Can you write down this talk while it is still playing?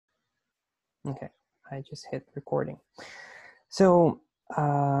Okay, I just hit recording. So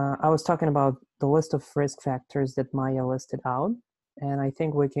I was talking about the list of risk factors that Maya listed out. And I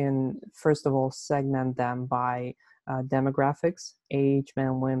think we can, first of all, segment them by demographics, age,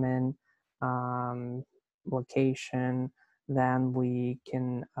 men, women, location. Then we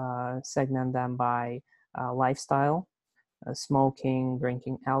can segment them by lifestyle, smoking,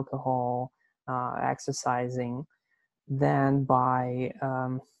 drinking alcohol, exercising. Then by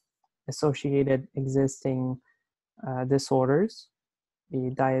associated existing disorders, be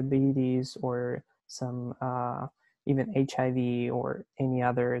it diabetes or some even HIV or any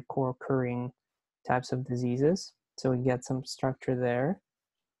other co-occurring types of diseases. So we get some structure there.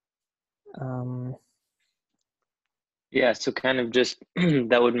 Yeah, so kind of just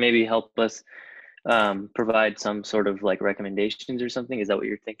that would maybe help us provide some sort of like recommendations or something. Is that what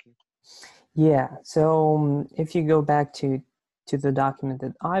you're thinking? Yeah, so if you go back to the document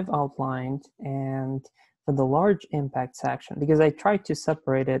that I've outlined, and for the large impact section, because I tried to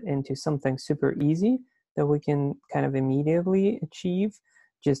separate it into something super easy that we can kind of immediately achieve,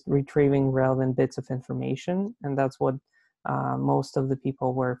 just retrieving relevant bits of information, and that's what most of the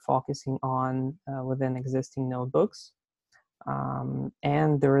people were focusing on within existing notebooks.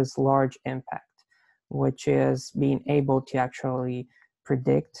 And there is large impact, which is being able to actually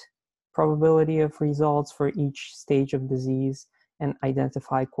predict probability of results for each stage of disease and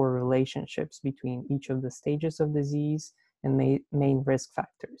identify core relationships between each of the stages of disease and main risk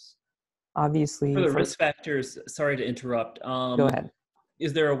factors. For Obviously, the for risk factors, sorry to interrupt. go ahead.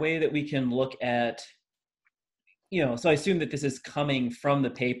 Is there a way that we can look at, so I assume that this is coming from the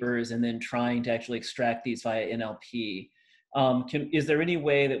papers and then trying to actually extract these via NLP. Is there any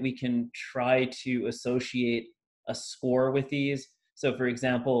way that we can try to associate a score with these? So for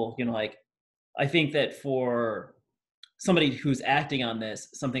example, like I think that for somebody who's acting on this,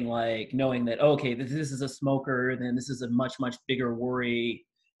 something like knowing that, okay, this is a smoker, then this is a much, much bigger worry.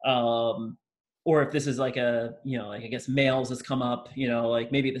 Or if this is like like I guess males has come up,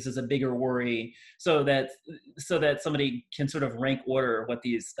 like maybe this is a bigger worry, so that somebody can sort of rank order what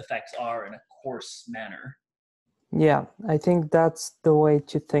these effects are in a coarse manner. Yeah, I think that's the way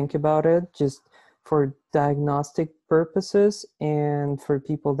to think about it, just for diagnostic purposes and for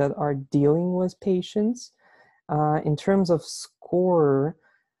people that are dealing with patients. In terms of score,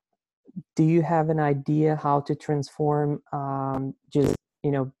 do you have an idea how to transform just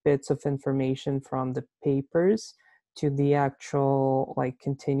bits of information from the papers to the actual like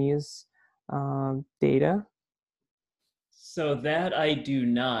continuous data? So that I do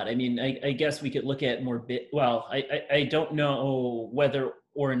not. I mean, I guess we could look at more well, I don't know whether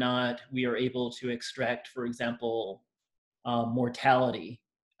or not we are able to extract, for example, mortality.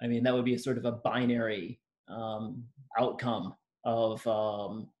 I mean, that would be a sort of a binary outcome of,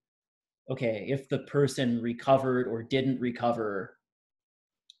 okay, if the person recovered or didn't recover,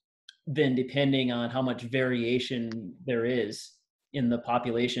 then depending on how much variation there is in the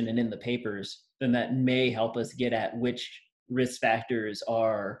population and in the papers, then that may help us get at which risk factors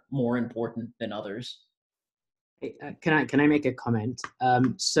are more important than others. Can I make a comment?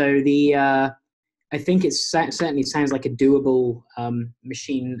 So I think it certainly sounds like a doable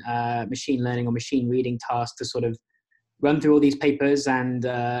machine learning or machine reading task to sort of run through all these papers and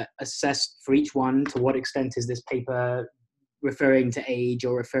assess for each one to what extent is this paper referring to age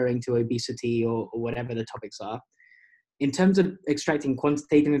or referring to obesity or whatever the topics are. In terms of extracting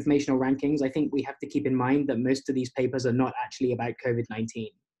quantitative information or rankings, I think we have to keep in mind that most of these papers are not actually about COVID-19.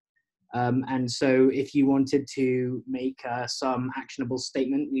 And so if you wanted to make some actionable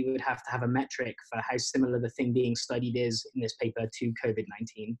statement, we would have to have a metric for how similar the thing being studied is in this paper to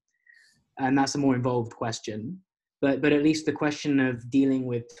COVID-19. And that's a more involved question. But at least the question of dealing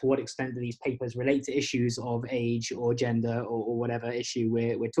with to what extent do these papers relate to issues of age or gender or whatever issue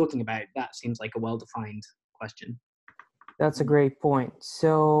we're talking about, that seems like a well-defined question. That's a great point.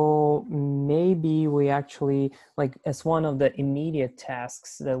 So maybe we actually, like, as one of the immediate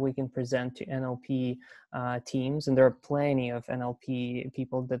tasks that we can present to NLP teams, and there are plenty of NLP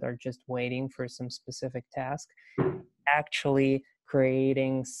people that are just waiting for some specific task, actually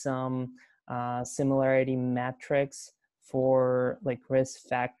creating some similarity metrics for like risk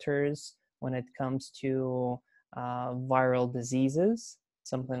factors when it comes to viral diseases,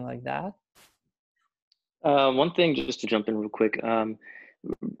 something like that. One thing, just to jump in real quick, on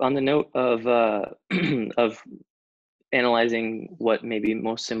the note of of analyzing what may be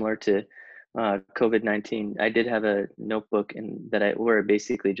most similar to COVID-19, I did have a notebook where I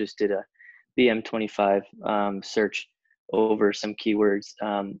basically just did a BM25 search over some keywords,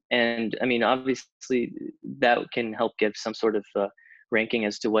 and I mean, obviously, that can help give some sort of ranking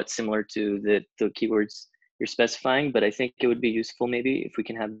as to what's similar to the keywords you're specifying, but I think it would be useful maybe if we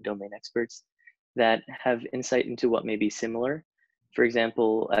can have domain experts that have insight into what may be similar. For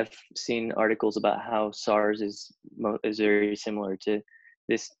example, I've seen articles about how SARS is very similar to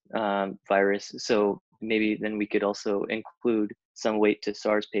this virus. So maybe then we could also include some weight to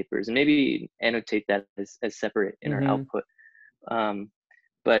SARS papers and maybe annotate that as separate in our output.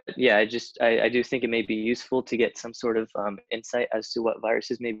 But yeah, I do think it may be useful to get some sort of insight as to what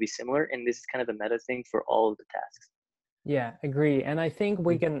viruses may be similar. And this is kind of a meta thing for all of the tasks. Yeah, agree. And I think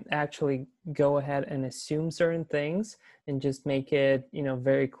we can actually go ahead and assume certain things and just make it,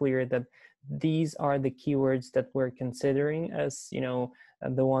 very clear that these are the keywords that we're considering as,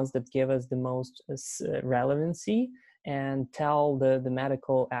 the ones that give us the most relevancy, and tell the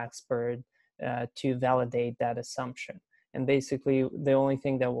medical expert to validate that assumption. And basically, the only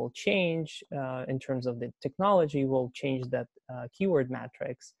thing that will change in terms of the technology will change that keyword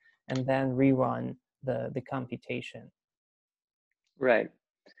matrix and then rerun the computation. Right.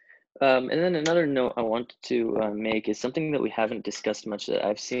 And then another note I wanted to make is something that we haven't discussed much that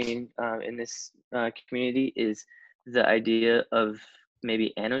I've seen in this community is the idea of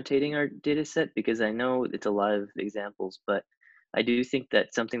maybe annotating our data set, because I know it's a lot of examples, but I do think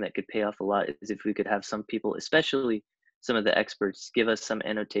that something that could pay off a lot is if we could have some people, especially some of the experts, give us some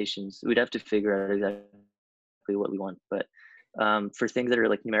annotations. We'd have to figure out exactly what we want, but for things that are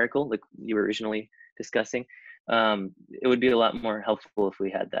like numerical, like you were originally discussing, it would be a lot more helpful if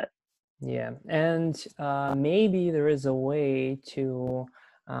we had that. Yeah, and maybe there is a way to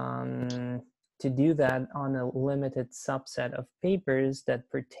do that on a limited subset of papers that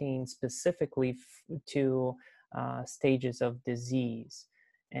pertain specifically to stages of disease.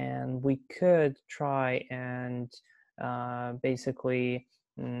 And we could try and basically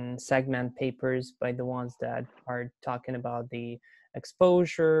segment papers by the ones that are talking about the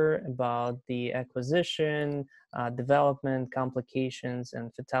exposure, about the acquisition, development, complications,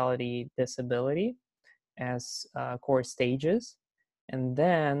 and fatality disability as core stages. And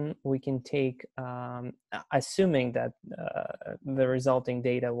then we can take, assuming that the resulting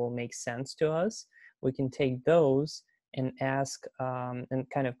data will make sense to us, we can take those and ask and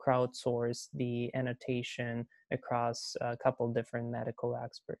kind of crowdsource the annotation across a couple different medical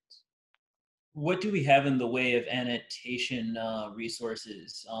experts. What do we have in the way of annotation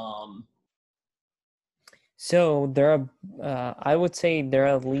resources? So there are, I would say there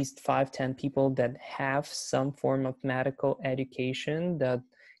are at least 5-10 people that have some form of medical education that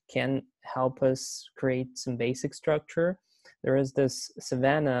can help us create some basic structure. There is this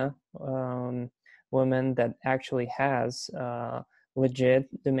Savannah woman that actually has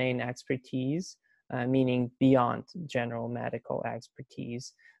legit domain expertise, meaning beyond general medical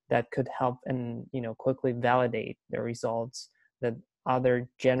expertise, that could help and quickly validate the results that other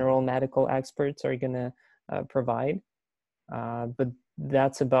general medical experts are going to provide, but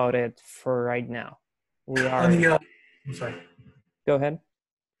that's about it for right now. We are. I'm sorry. Go ahead.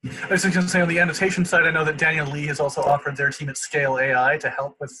 I was just going to say, on the annotation side, I know that Daniel Lee has also offered their team at Scale AI to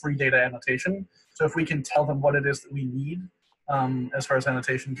help with free data annotation. So if we can tell them what it is that we need as far as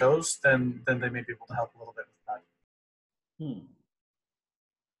annotation goes, then they may be able to help a little bit with that.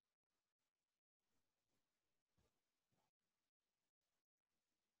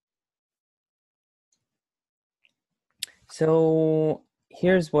 So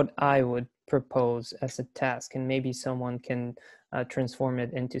here's what I would propose as a task, and maybe someone can transform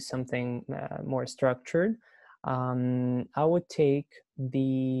it into something more structured. I would take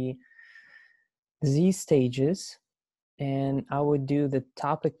the disease stages and I would do the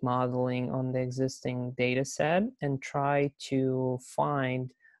topic modeling on the existing data set and try to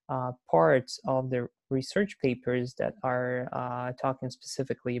find parts of the research papers that are talking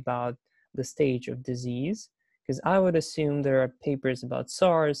specifically about the stage of disease. Because I would assume there are papers about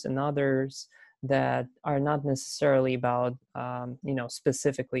SARS and others that are not necessarily about,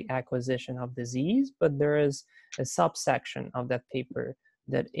 specifically acquisition of disease, but there is a subsection of that paper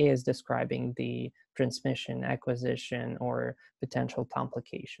that is describing the transmission, acquisition, or potential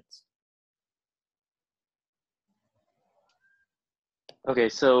complications. Okay,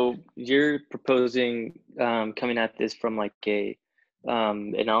 so you're proposing coming at this from like a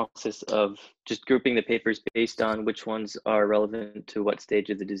analysis of just grouping the papers based on which ones are relevant to what stage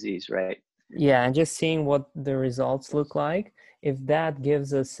of the disease, right? Yeah, and just seeing what the results look like. If that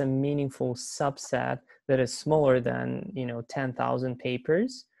gives us a meaningful subset that is smaller than 10,000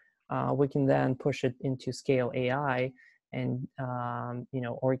 papers, we can then push it into Scale AI and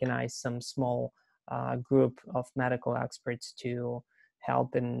organize some small group of medical experts to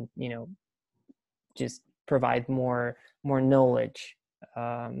help and just provide more knowledge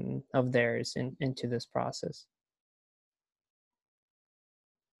of theirs into this process.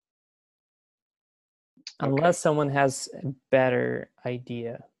 Unless someone has a better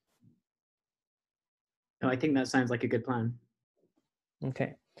idea. No, I think that sounds like a good plan.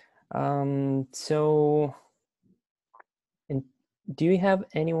 Okay. So, do you have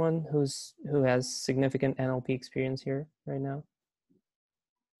anyone who has significant NLP experience here right now?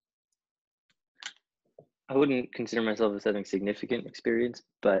 I wouldn't consider myself as having significant experience,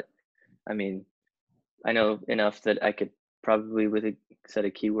 but I mean, I know enough that I could probably, with a set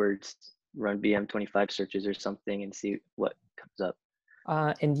of keywords, run BM25 searches or something and see what comes up.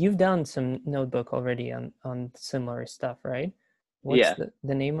 And you've done some notebook already on similar stuff, right? What's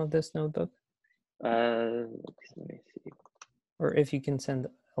the name of this notebook? Let me see. Or if you can send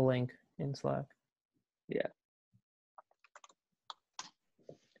a link in Slack. Yeah.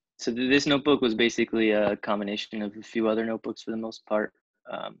 So this notebook was basically a combination of a few other notebooks for the most part,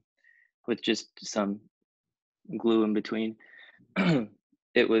 with just some glue in between.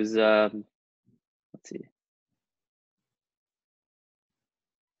 It was, let's see.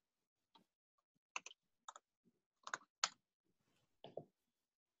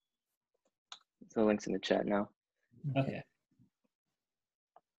 The link's in the chat now. Okay.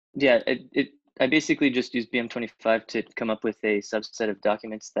 Yeah, I basically just used BM25 to come up with a subset of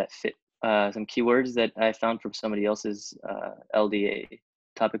documents that fit some keywords that I found from somebody else's LDA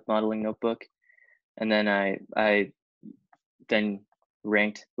topic modeling notebook. And then I then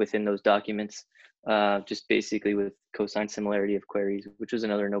ranked within those documents, just basically with cosine similarity of queries, which was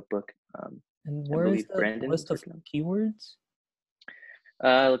another notebook. And where is the list of keywords?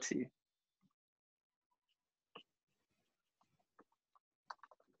 Let's see.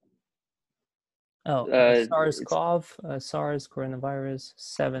 Oh, SARS-CoV, SARS, coronavirus,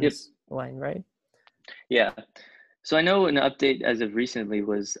 7th line, right? Yeah. So I know an update as of recently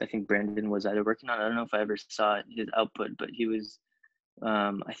was, I think Brandon was either working on, I don't know if I ever saw his output, but he was,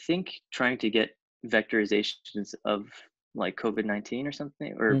 I think, trying to get vectorizations of like COVID-19 or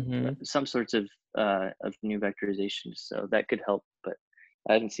something, or some sorts of new vectorizations. So that could help, but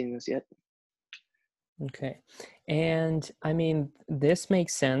I haven't seen this yet. Okay. And I mean, this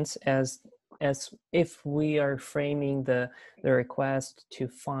makes sense as if we are framing the request to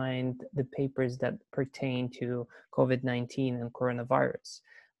find the papers that pertain to COVID-19 and coronavirus.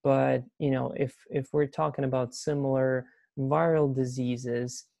 But, you know, if we're talking about similar viral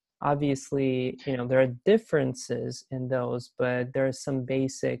diseases, obviously, you know, there are differences in those, but there are some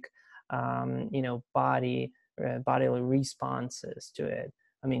basic, you know, bodily responses to it.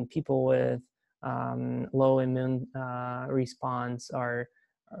 I mean, people with low immune response are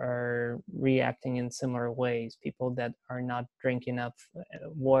reacting in similar ways. People that are not drinking enough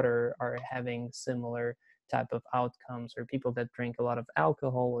water are having similar type of outcomes, or people that drink a lot of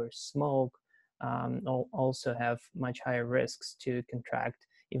alcohol or smoke also have much higher risks to contract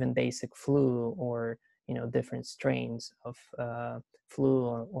even basic flu, or, you know, different strains of flu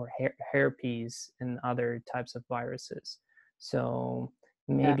or herpes and other types of viruses. So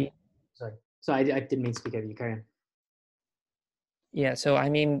maybe Sorry, I didn't mean to speak over you. Carry on. Yeah, so I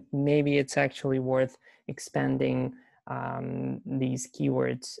mean, maybe it's actually worth expanding these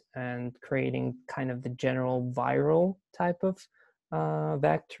keywords and creating kind of the general viral type of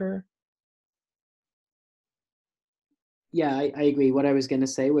vector. Yeah, I agree. What I was going to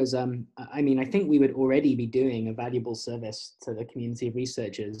say was, I mean, I think we would already be doing a valuable service to the community of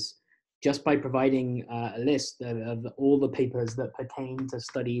researchers just by providing a list of all the papers that pertain to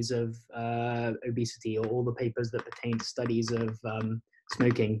studies of obesity, or all the papers that pertain to studies of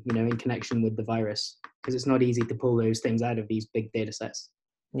smoking, you know, in connection with the virus, because it's not easy to pull those things out of these big data sets.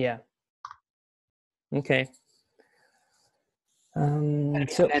 Yeah. Okay. And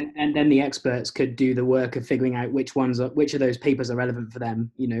then the experts could do the work of figuring out which of those papers are relevant for them.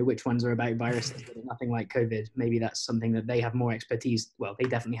 You know, which ones are about viruses that are nothing like COVID. Maybe that's something that they have more expertise. Well, they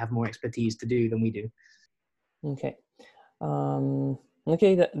definitely have more expertise to do than we do. Okay.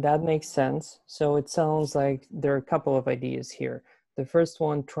 Okay, that makes sense. So it sounds like there are a couple of ideas here. The first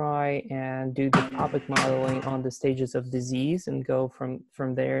one, try and do the topic modeling on the stages of disease and go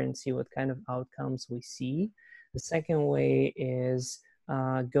from there and see what kind of outcomes we see. The second way is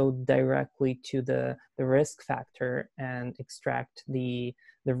go directly to the risk factor and extract the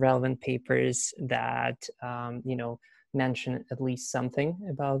relevant papers that you know, mention at least something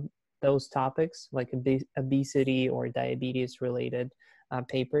about those topics, like obesity or diabetes related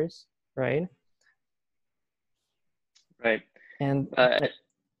papers, right? Right.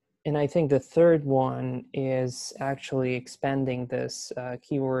 And I think the third one is actually expanding this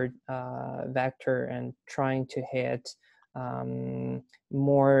keyword vector and trying to hit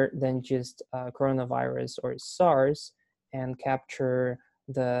more than just coronavirus or SARS, and capture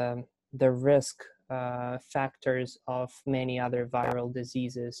the risk factors of many other viral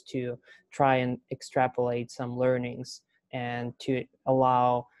diseases to try and extrapolate some learnings and to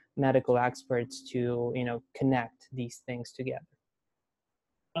allow medical experts to, connect these things together.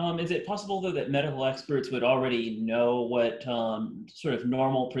 Is it possible, though, that medical experts would already know what sort of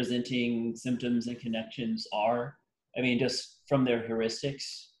normal presenting symptoms and connections are? I mean, just from their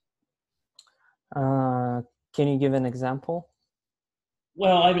heuristics? Can you give an example?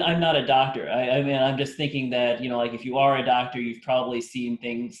 Well, I'm not a doctor. I mean, I'm just thinking that, like if you are a doctor, you've probably seen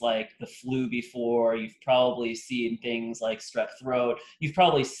things like the flu before. You've probably seen things like strep throat. You've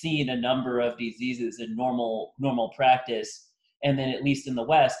probably seen a number of diseases in normal practice. And then at least in the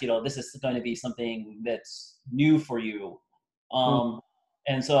West, this is going to be something that's new for you.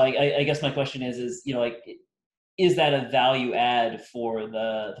 And so I guess my question is, like, is that a value add for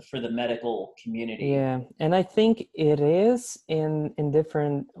the medical community? Yeah, and I think it is in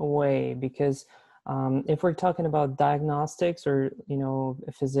different way, because if we're talking about diagnostics or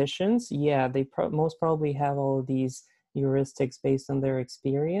physicians, yeah, they most probably have all of these heuristics based on their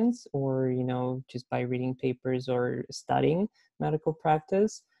experience, or just by reading papers or studying medical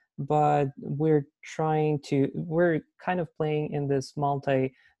practice. But we're kind of playing in this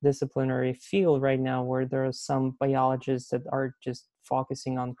multidisciplinary field right now, where there are some biologists that are just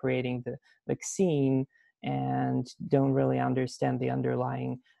focusing on creating the vaccine and don't really understand the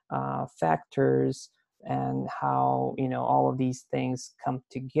underlying factors and how all of these things come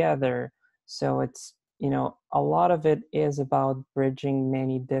together. So it's a lot of it is about bridging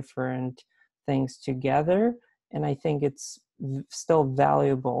many different things together, and I think it's still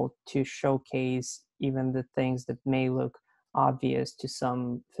valuable to showcase even the things that may look obvious to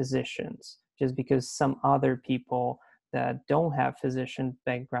some physicians, just because some other people that don't have physician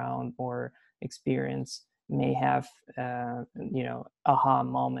background or experience may have aha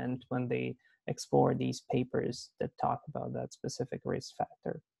moment when they explore these papers that talk about that specific risk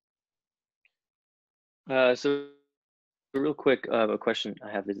factor. So real quick, a question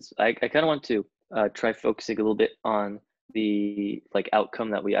I have is I kind of want to try focusing a little bit on the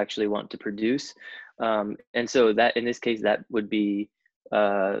outcome that we actually want to produce, and so that in this case that would be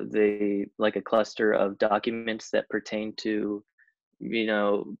a cluster of documents that pertain to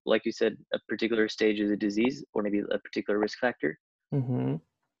like you said, a particular stage of the disease or maybe a particular risk factor. Mm-hmm.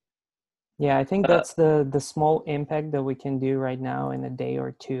 Yeah, I think that's the small impact that we can do right now in a day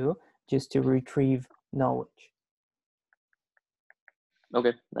or two, just to retrieve knowledge.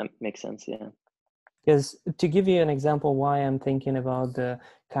 Okay, that makes sense. Yeah. Because to give you an example why I'm thinking about the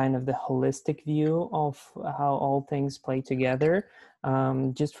kind of the holistic view of how all things play together,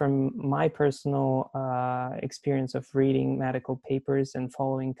 just from my personal experience of reading medical papers and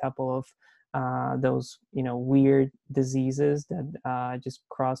following a couple of those weird diseases that just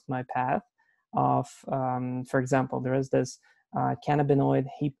crossed my path of, for example, there is this cannabinoid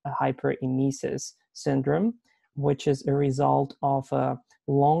hyperemesis syndrome, which is a result of a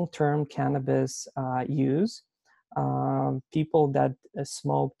long-term cannabis use. People that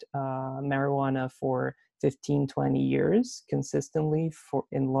smoked marijuana for 15-20 years consistently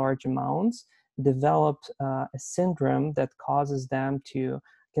in large amounts developed a syndrome that causes them to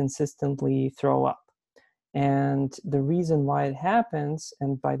consistently throw up. And the reason why it happens,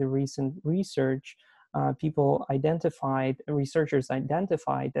 and by the recent research, researchers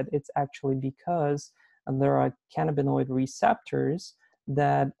identified that it's actually because there are cannabinoid receptors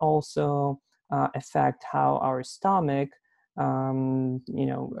that also affect how our stomach,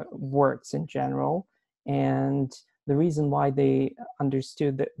 works in general. And the reason why they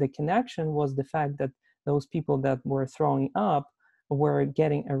understood the connection was the fact that those people that were throwing up were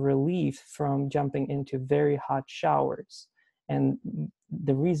getting a relief from jumping into very hot showers. And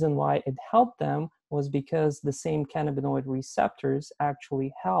the reason why it helped them was because the same cannabinoid receptors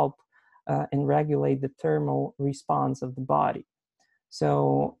actually help and regulate the thermal response of the body.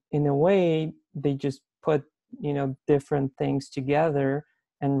 So in a way, they just put different things together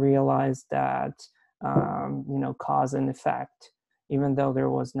and realized that cause and effect, even though there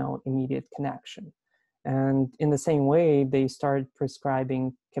was no immediate connection. And in the same way, they started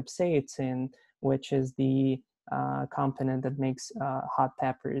prescribing capsaicin, which is the component that makes hot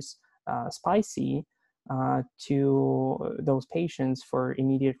peppers spicy, to those patients for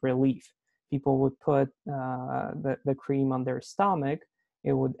immediate relief. People would put the cream on their stomach.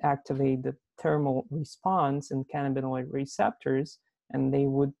 It would activate the thermal response and cannabinoid receptors, and they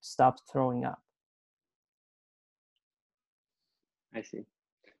would stop throwing up. I see.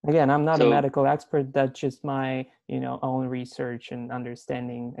 Again, I'm not a So medical expert. That's just my, own research and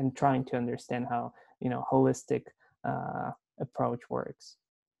understanding and trying to understand how, holistic approach works.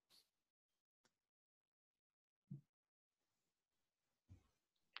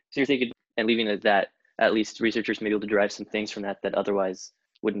 so you're thinking, and leaving it at that, at least researchers may be able to derive some things from that that otherwise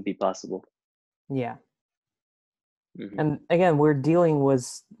wouldn't be possible. Yeah. Mm-hmm. And again, we're dealing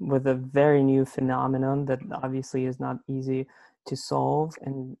with a very new phenomenon that obviously is not easy to solve,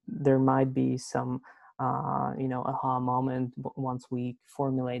 and there might be some aha moment once we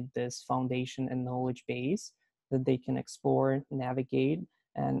formulate this foundation and knowledge base that they can explore, navigate,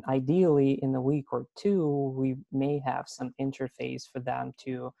 and ideally in a week or two we may have some interface for them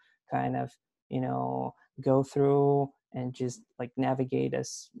to kind of go through and just like navigate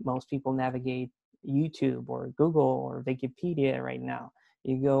as most people navigate YouTube or Google or Wikipedia right now.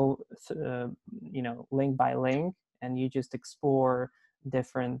 You go, link by link, and you just explore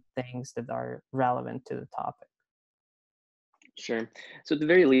different things that are relevant to the topic. Sure. So at the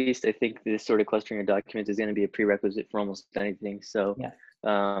very least, I think this sort of clustering of documents is going to be a prerequisite for almost anything. So,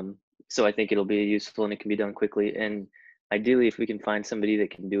 Yeah. So I think it'll be useful and it can be done quickly. And ideally, if we can find somebody that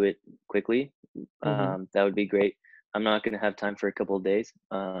can do it quickly, that would be great. I'm not going to have time for a couple of days,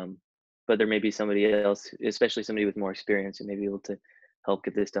 but there may be somebody else, especially somebody with more experience, who may be able to help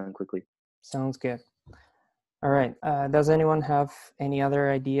get this done quickly. Sounds good. All right. Does anyone have any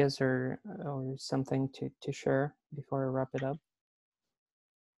other ideas or something to share before I wrap it up?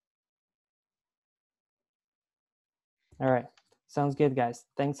 All right. Sounds good, guys.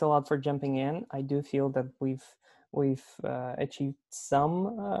 Thanks a lot for jumping in. I do feel that we've achieved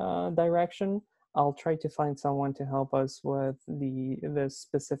some direction. I'll try to find someone to help us with the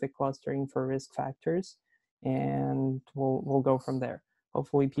specific clustering for risk factors, and we'll go from there.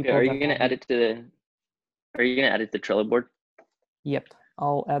 Hopefully, people. Okay, are you going to add it to the? Are you going to add it to the Trello board? Yep,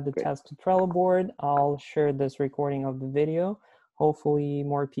 I'll add the Great. test to Trello board. I'll share this recording of the video. Hopefully,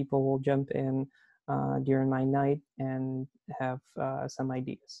 more people will jump in during my night and have some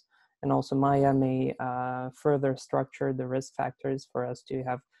ideas. And also, Maya may further structure the risk factors for us to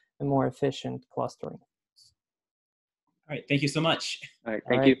have a more efficient clustering. All right. Thank you so much. All right. All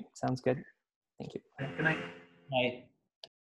Thank right, you. sounds good. Thank you. Good night. Bye.